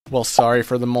Well, sorry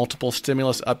for the multiple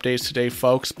stimulus updates today,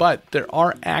 folks, but there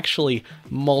are actually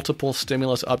multiple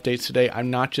stimulus updates today. I'm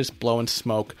not just blowing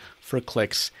smoke for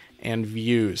clicks and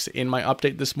views. In my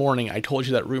update this morning, I told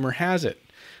you that rumor has it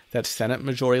that Senate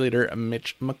Majority Leader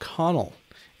Mitch McConnell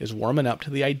is warming up to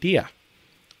the idea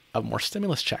of more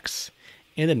stimulus checks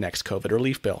in the next COVID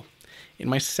relief bill. In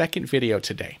my second video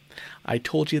today, I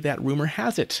told you that rumor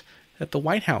has it that the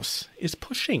White House is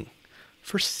pushing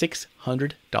for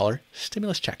 $600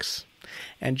 stimulus checks.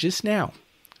 And just now,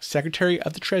 Secretary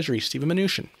of the Treasury, Steven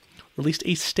Mnuchin, released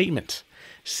a statement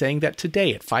saying that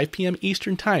today at 5 p.m.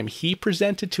 Eastern Time, he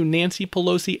presented to Nancy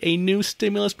Pelosi a new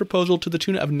stimulus proposal to the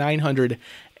tune of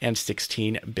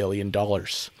 $916 billion.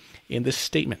 In this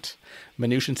statement,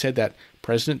 Mnuchin said that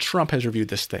President Trump has reviewed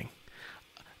this thing.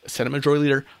 Senate Majority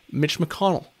Leader Mitch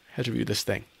McConnell has reviewed this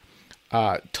thing.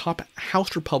 Top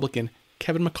House Republican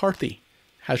Kevin McCarthy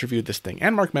has reviewed this thing,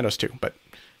 and Mark Meadows too, but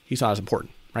he's not as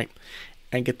important, right?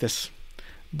 And get this,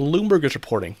 Bloomberg is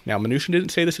reporting, now Mnuchin didn't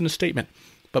say this in a statement,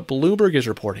 but Bloomberg is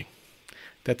reporting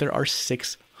that there are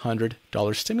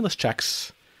 $600 stimulus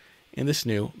checks in this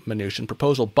new Mnuchin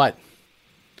proposal, but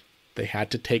they had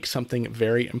to take something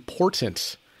very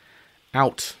important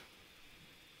out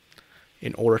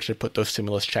in order to put those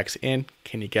stimulus checks in.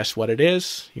 Can you guess what it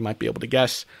is? You might be able to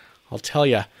guess. I'll tell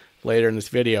you later in this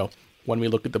video when we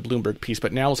look at the Bloomberg piece.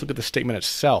 But now let's look at the statement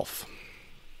itself.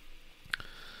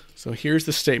 So here's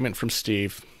the statement from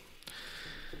Steve.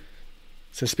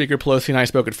 It says, Speaker Pelosi and I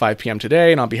spoke at 5 p.m.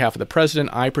 today, and on behalf of the President,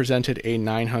 I presented a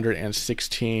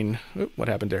 $916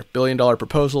 billion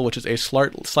proposal, which is a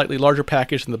slightly larger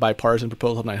package than the bipartisan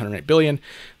proposal of $908 billion.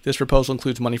 This proposal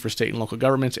includes money for state and local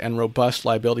governments and robust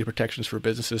liability protections for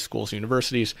businesses, schools, and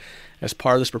universities. As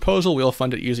part of this proposal, we will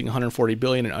fund it using $140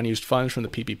 billion in unused funds from the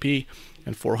PPP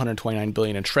and $429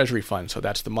 billion in Treasury funds. So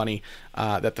that's the money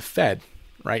that the Fed,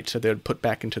 right, so they would put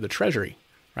back into the Treasury,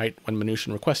 right, when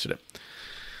Mnuchin requested it.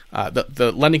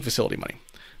 The lending facility money.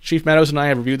 Chief Meadows and I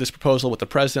have reviewed this proposal with the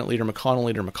President, Leader McConnell,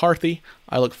 Leader McCarthy.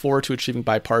 I look forward to achieving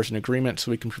bipartisan agreement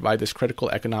so we can provide this critical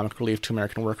economic relief to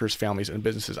American workers, families, and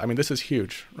businesses. I mean, this is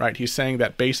huge, right? He's saying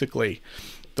that basically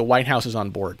the White House is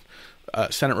on board,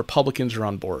 Senate Republicans are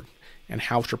on board, and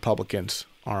House Republicans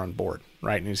are on board,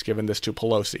 right? And he's given this to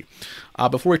Pelosi.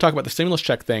 Before we talk about the stimulus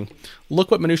check thing, look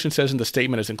what Mnuchin says in the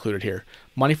statement is included here.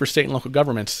 Money for state and local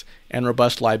governments and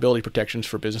robust liability protections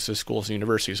for businesses, schools, and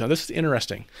universities. Now, this is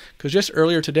interesting because just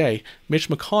earlier today, Mitch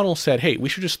McConnell said, hey, we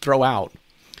should just throw out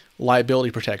liability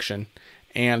protection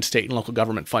and state and local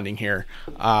government funding here,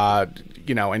 and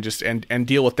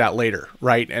deal with that later,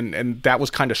 right? And that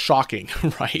was kind of shocking,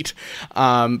 right?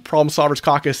 Problem Solvers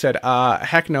Caucus said,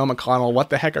 heck no, McConnell,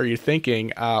 what the heck are you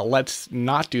thinking? Let's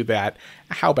not do that.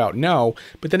 How about no?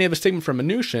 But then you have a statement from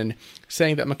Mnuchin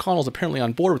saying that McConnell's apparently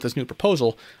on board with this new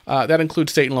proposal. That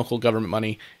includes state and local government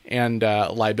money and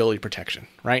liability protection,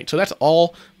 right? So that's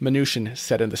all Mnuchin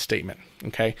said in the statement,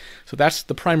 okay? So that's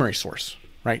the primary source,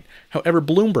 right? However,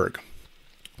 Bloomberg,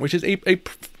 which is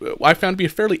I found to be a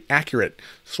fairly accurate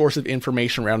source of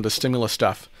information around the stimulus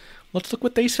stuff. Let's look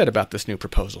what they said about this new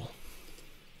proposal.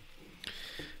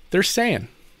 They're saying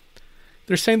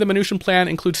the Mnuchin plan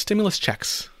includes stimulus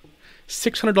checks,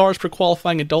 $600 per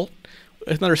qualifying adult,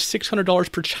 another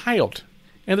 $600 per child.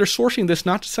 And they're sourcing this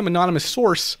not to some anonymous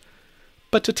source,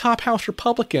 but to top House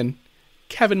Republican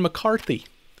Kevin McCarthy.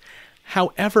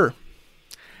 However,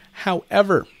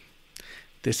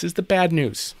 this is the bad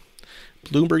news.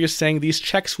 Bloomberg is saying these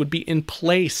checks would be in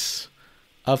place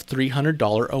of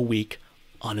 $300 a week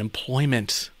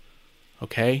unemployment.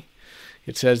 Okay?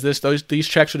 It says these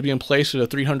checks would be in place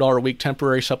with a $300 a week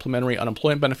temporary supplementary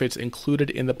unemployment benefits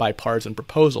included in the bipartisan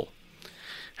proposal.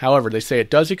 However, they say it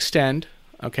does extend,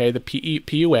 okay, the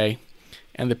PUA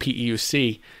and the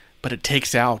PEUC, but it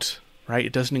takes out, right?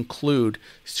 It doesn't include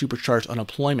supercharged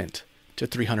unemployment to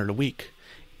 $300 a week.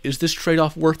 Is this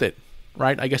trade-off worth it?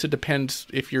 Right? I guess it depends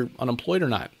if you're unemployed or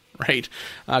not, right?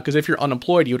 Because if you're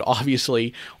unemployed, you would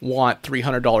obviously want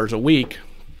 $300 a week.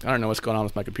 I don't know what's going on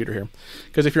with my computer here.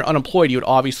 Because if you're unemployed, you would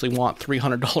obviously want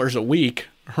 $300 a week,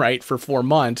 right, for 4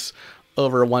 months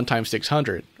over a one-time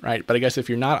 $600, right? But I guess if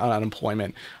you're not on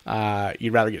unemployment,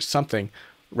 you'd rather get something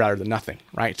rather than nothing,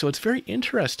 right? So it's very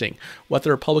interesting what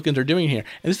the Republicans are doing here.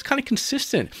 And this is kind of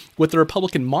consistent with the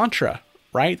Republican mantra,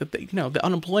 right? That the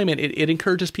unemployment, it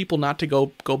encourages people not to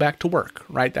go back to work,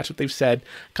 right? That's what they've said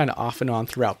kind of off and on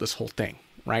throughout this whole thing,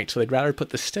 right? So they'd rather put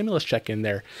the stimulus check in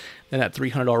there than that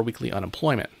 $300 weekly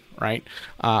unemployment, right?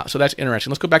 So that's interesting.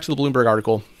 Let's go back to the Bloomberg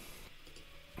article.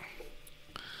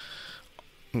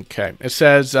 Okay, it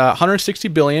says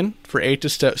 $160 billion for aid to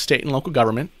state and local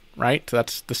government, right? So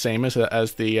that's the same as the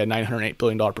 $908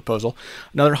 billion proposal.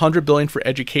 Another $100 billion for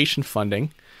education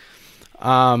funding.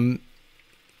 Okay,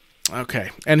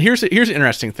 and here's an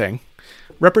interesting thing.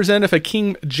 Representative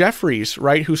Hakeem Jeffries,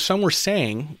 right, who some were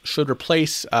saying should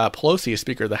replace Pelosi as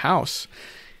Speaker of the House,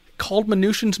 called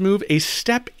Mnuchin's move a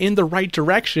step in the right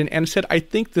direction and said, I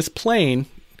think this plane,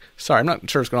 sorry, I'm not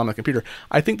sure what's going on the computer,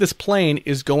 I think this plane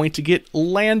is going to get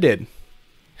landed.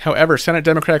 However, Senate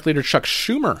Democratic leader Chuck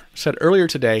Schumer said earlier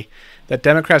today that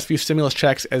Democrats view stimulus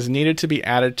checks as needed to be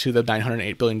added to the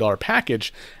 $908 billion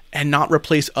package and not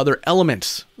replace other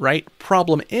elements, right?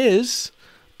 Problem is,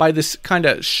 by this kind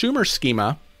of Schumer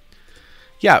schema,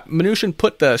 yeah, Mnuchin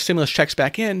put the stimulus checks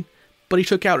back in, but he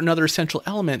took out another essential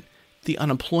element, the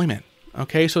unemployment.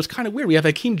 Okay, so it's kind of weird. We have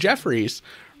Hakeem Jeffries,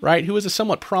 right, who is a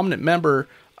somewhat prominent member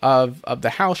of the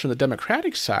House from the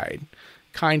Democratic side,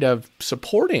 kind of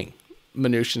supporting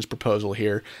Mnuchin's proposal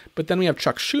here. But then we have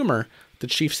Chuck Schumer, the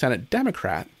chief Senate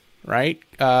Democrat, right,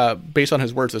 based on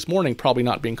his words this morning, probably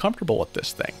not being comfortable with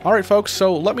this thing. All right, folks,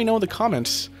 so let me know in the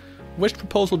comments, which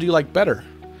proposal do you like better?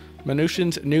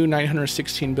 Mnuchin's new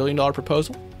 $916 billion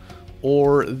proposal,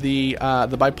 or the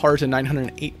bipartisan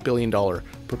 $908 billion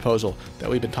proposal that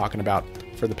we've been talking about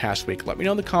for the past week? Let me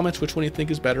know in the comments which one you think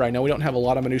is better. I know we don't have a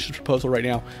lot of Mnuchin's proposal right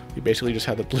now. We basically just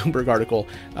have the Bloomberg article,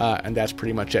 and that's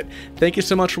pretty much it. Thank you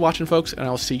so much for watching, folks, and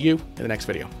I'll see you in the next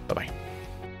video. Bye-bye.